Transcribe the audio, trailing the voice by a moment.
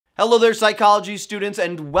Hello there, psychology students,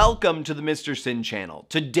 and welcome to the Mr. Sinn channel.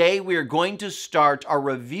 Today we are going to start our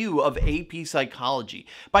review of AP Psychology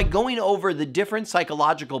by going over the different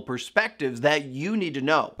psychological perspectives that you need to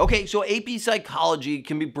know. Okay, so AP Psychology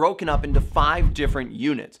can be broken up into 5 different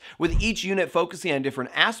units, with each unit focusing on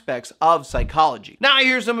different aspects of psychology. Now I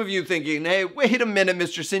hear some of you thinking, hey, wait a minute,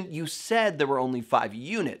 Mr. Sinn, you said there were only 5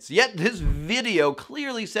 units, yet this video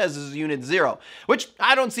clearly says this is Unit 0, which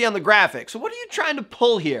I don't see on the graphic, so what are you trying to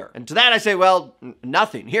pull here? And to that I say, well,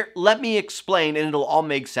 nothing. Here, let me explain and it'll all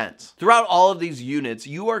make sense. Throughout all of these units,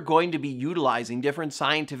 you are going to be utilizing different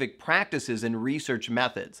scientific practices and research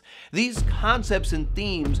methods. These concepts and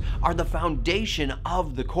themes are the foundation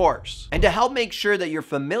of the course. And to help make sure that you're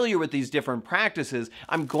familiar with these different practices,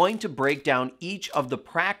 I'm going to break down each of the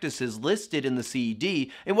practices listed in the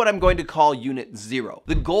CED in what I'm going to call Unit 0.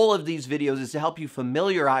 The goal of these videos is to help you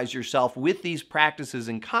familiarize yourself with these practices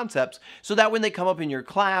and concepts so that when they come up in your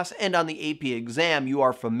class and on the AP exam, you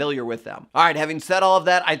are familiar with them. All right, having said all of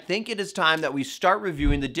that, I think it is time that we start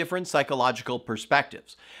reviewing the different psychological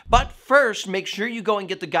perspectives. But first, make sure you go and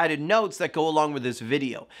get the guided notes that go along with this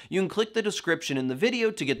video. You can click the description in the video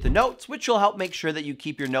to get the notes, which will help make sure that you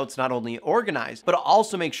keep your notes not only organized, but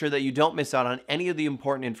also make sure that you don't miss out on any of the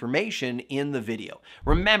important information in the video.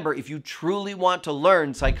 Remember, if you truly want to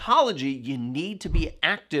learn psychology, you need to be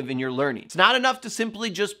active in your learning. It's not enough to simply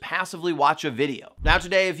just passively watch a video. Now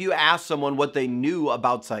today, if you ask someone what they knew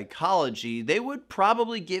about psychology, they would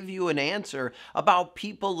probably give you an answer about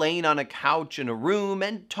people laying on a couch in a room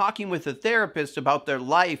and talking with a therapist about their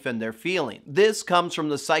life and their feelings. This comes from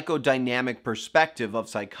the psychodynamic perspective of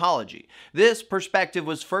psychology. This perspective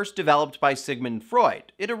was first developed by Sigmund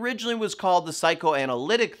Freud. It originally was called the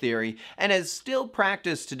psychoanalytic theory and is still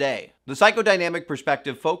practiced today. The psychodynamic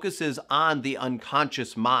perspective focuses on the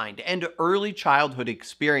unconscious mind and early childhood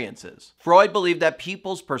experiences. Freud believed that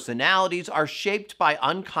people's personalities are shaped by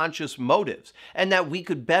unconscious motives, and that we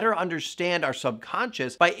could better understand our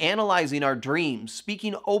subconscious by analyzing our dreams,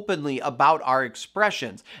 speaking openly about our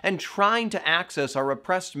expressions, and trying to access our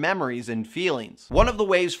repressed memories and feelings. One of the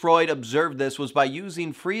ways Freud observed this was by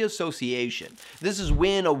using free association. This is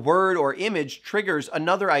when a word or image triggers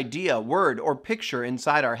another idea, word, or picture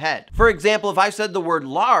inside our head. For example, if I said the word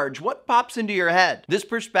large, what pops into your head? This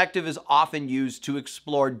perspective is often used to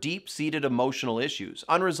explore deep-seated emotional issues,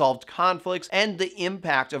 unresolved conflicts, and the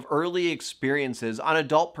impact of early experiences on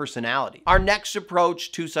adult personality. Our next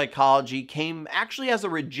approach to psychology came actually as a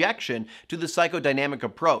rejection to the psychodynamic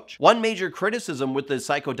approach. One major criticism with the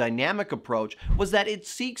psychodynamic approach was that it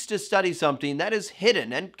seeks to study something that is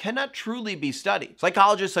hidden and cannot truly be studied.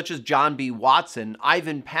 Psychologists such as John B. Watson,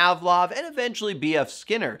 Ivan Pavlov, and eventually B.F.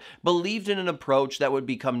 Skinner believed in an approach that would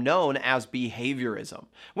become known as behaviorism,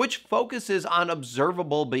 which focuses on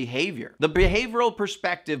observable behavior. The behavioral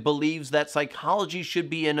perspective believes that psychology should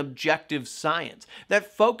be an objective science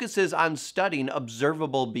that focuses on studying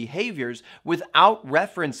observable behaviors without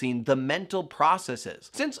referencing the mental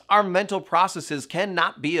processes, since our mental processes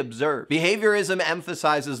cannot be observed. Behaviorism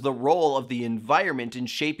emphasizes the role of the environment in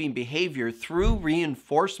shaping behavior through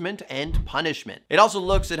reinforcement and punishment. It also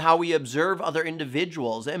looks at how we observe other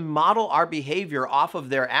individuals and model our behavior off of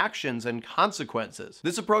their actions and consequences.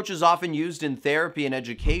 This approach is often used in therapy and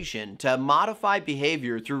education to modify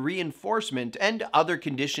behavior through reinforcement and other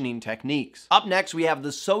conditioning techniques. Up next, we have the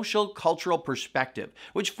Sociocultural Perspective,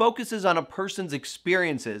 which focuses on a person's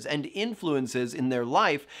experiences and influences in their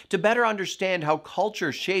life to better understand how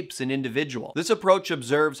culture shapes an individual. This approach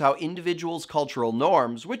observes how individuals' cultural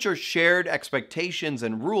norms, which are shared expectations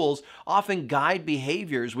and rules, often guide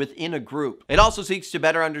behaviors within a group. It also seeks to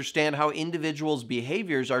better understand how individuals'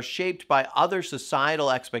 behaviors are shaped by other societal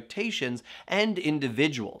expectations and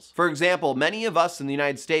individuals. For example, many of us in the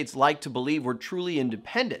United States like to believe we're truly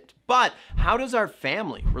independent. But how does our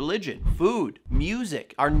family, religion, food,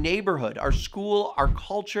 music, our neighborhood, our school, our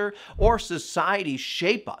culture, or society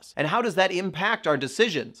shape us? And how does that impact our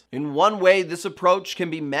decisions? In one way, this approach can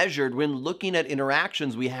be measured when looking at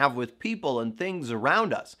interactions we have with people and things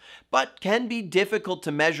around us, but can be difficult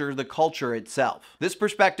to measure the culture itself. This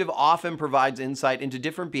perspective often provides insight into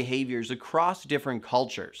different behaviors across different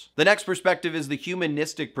cultures. The next perspective is the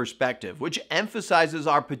Humanistic Perspective, which emphasizes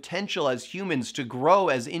our potential as humans to grow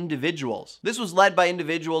as individuals individuals. This was led by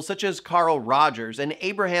individuals such as Carl Rogers and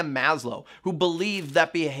Abraham Maslow, who believed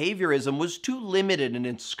that behaviorism was too limited in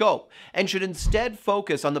its scope and should instead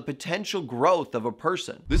focus on the potential growth of a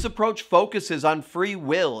person. This approach focuses on free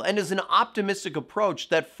will and is an optimistic approach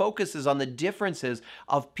that focuses on the differences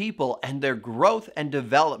of people and their growth and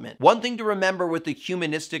development. One thing to remember with the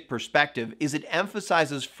humanistic perspective is it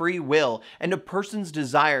emphasizes free will and a person's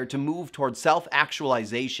desire to move towards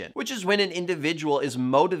self-actualization, which is when an individual is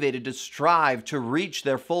motivated to strive to reach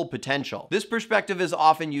their full potential. This perspective is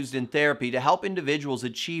often used in therapy to help individuals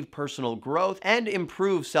achieve personal growth and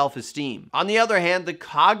improve self-esteem. On the other hand, the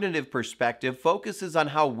cognitive perspective focuses on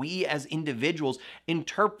how we as individuals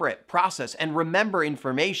interpret, process, and remember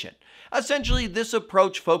information. Essentially, this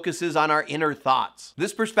approach focuses on our inner thoughts.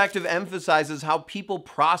 This perspective emphasizes how people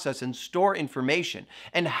process and store information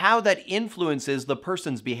and how that influences the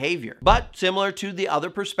person's behavior. But similar to the other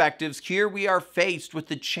perspectives, here we are faced with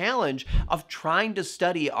the challenge of trying to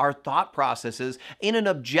study our thought processes in an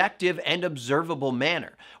objective and observable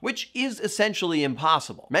manner, which is essentially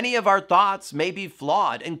impossible. Many of our thoughts may be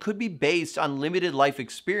flawed and could be based on limited life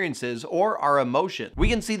experiences or our emotions. We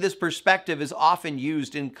can see this perspective is often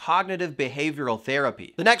used in cognitive behavioral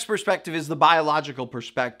therapy. The next perspective is the biological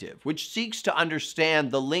perspective, which seeks to understand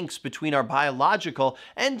the links between our biological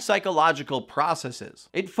and psychological processes.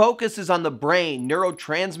 It focuses on the brain,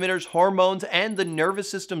 neurotransmitters, hormones, and the nervous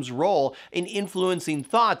system's role in influencing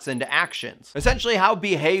thoughts and actions. Essentially, how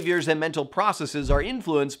behaviors and mental processes are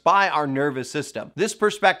influenced by our nervous system. This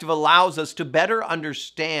perspective allows us to better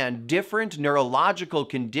understand different neurological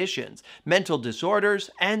conditions, mental disorders,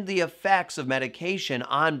 and the effects of medication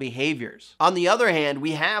on behaviors. On the other hand,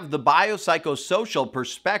 we have the biopsychosocial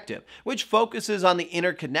perspective, which focuses on the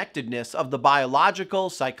interconnectedness of the biological,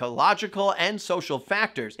 psychological, and social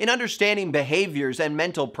factors in understanding behaviors and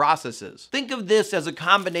mental processes. Think of this as a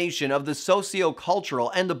combination of the sociocultural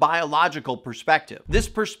and the biological perspective. This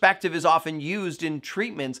perspective is often used in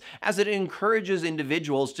treatments as it encourages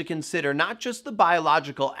individuals to consider not just the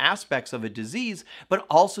biological aspects of a disease, but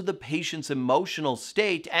also the patient's emotional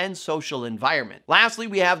state and social environment. Lastly,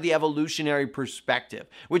 we have the evolutionary perspective,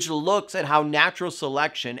 which looks at how natural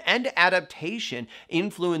selection and adaptation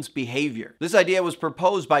influence behavior. This idea was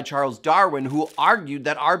proposed by Charles Darwin, who argued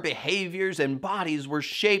that our behaviors and bodies were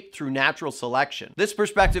shaped through natural selection. This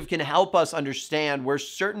perspective can help us understand where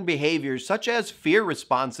certain behaviors, such as fear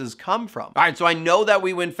responses, come from. All right, so I know that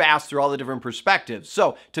we went fast through all the different perspectives.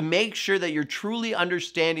 So to make sure that you're truly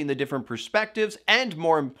understanding the different perspectives, and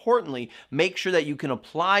more importantly, make sure that you can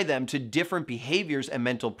apply them to different behaviors and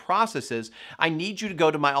mental processes, I need you to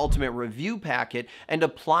go to my ultimate review packet and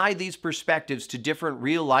apply these perspectives to different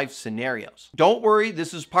real-life scenarios. Don't worry,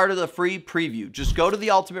 this is part of the free preview. Just go to the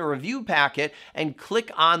ultimate review packet and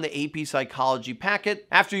click on the AP Psychology packet.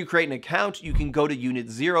 After you create an account, you can go to Unit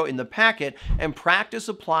 0 in the packet and practice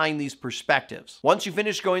applying these perspectives. Once you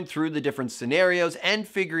finish going through the different scenarios and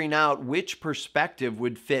figuring out which perspective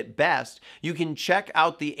would fit best, you can check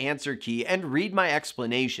out the answer key and read my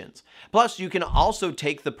explanations. Plus, you can also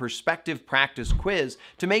take the perspective practice quiz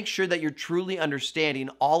to make sure that you're truly understanding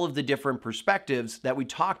all of the different perspectives that we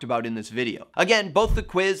talked about in this video. Again, both the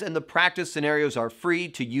quiz and the practice scenarios are free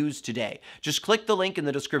to use today. Just click the link in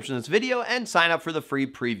the description of this video and sign up for the free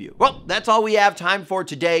preview. Well, that's all we have time for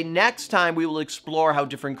today. Next time, we will explore how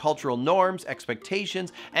different cultural norms,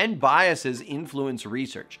 expectations, and biases influence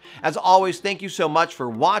research. As always, thank you so much for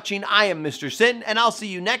watching. I am Mr. Sinn, and I'll see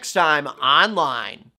you next time online.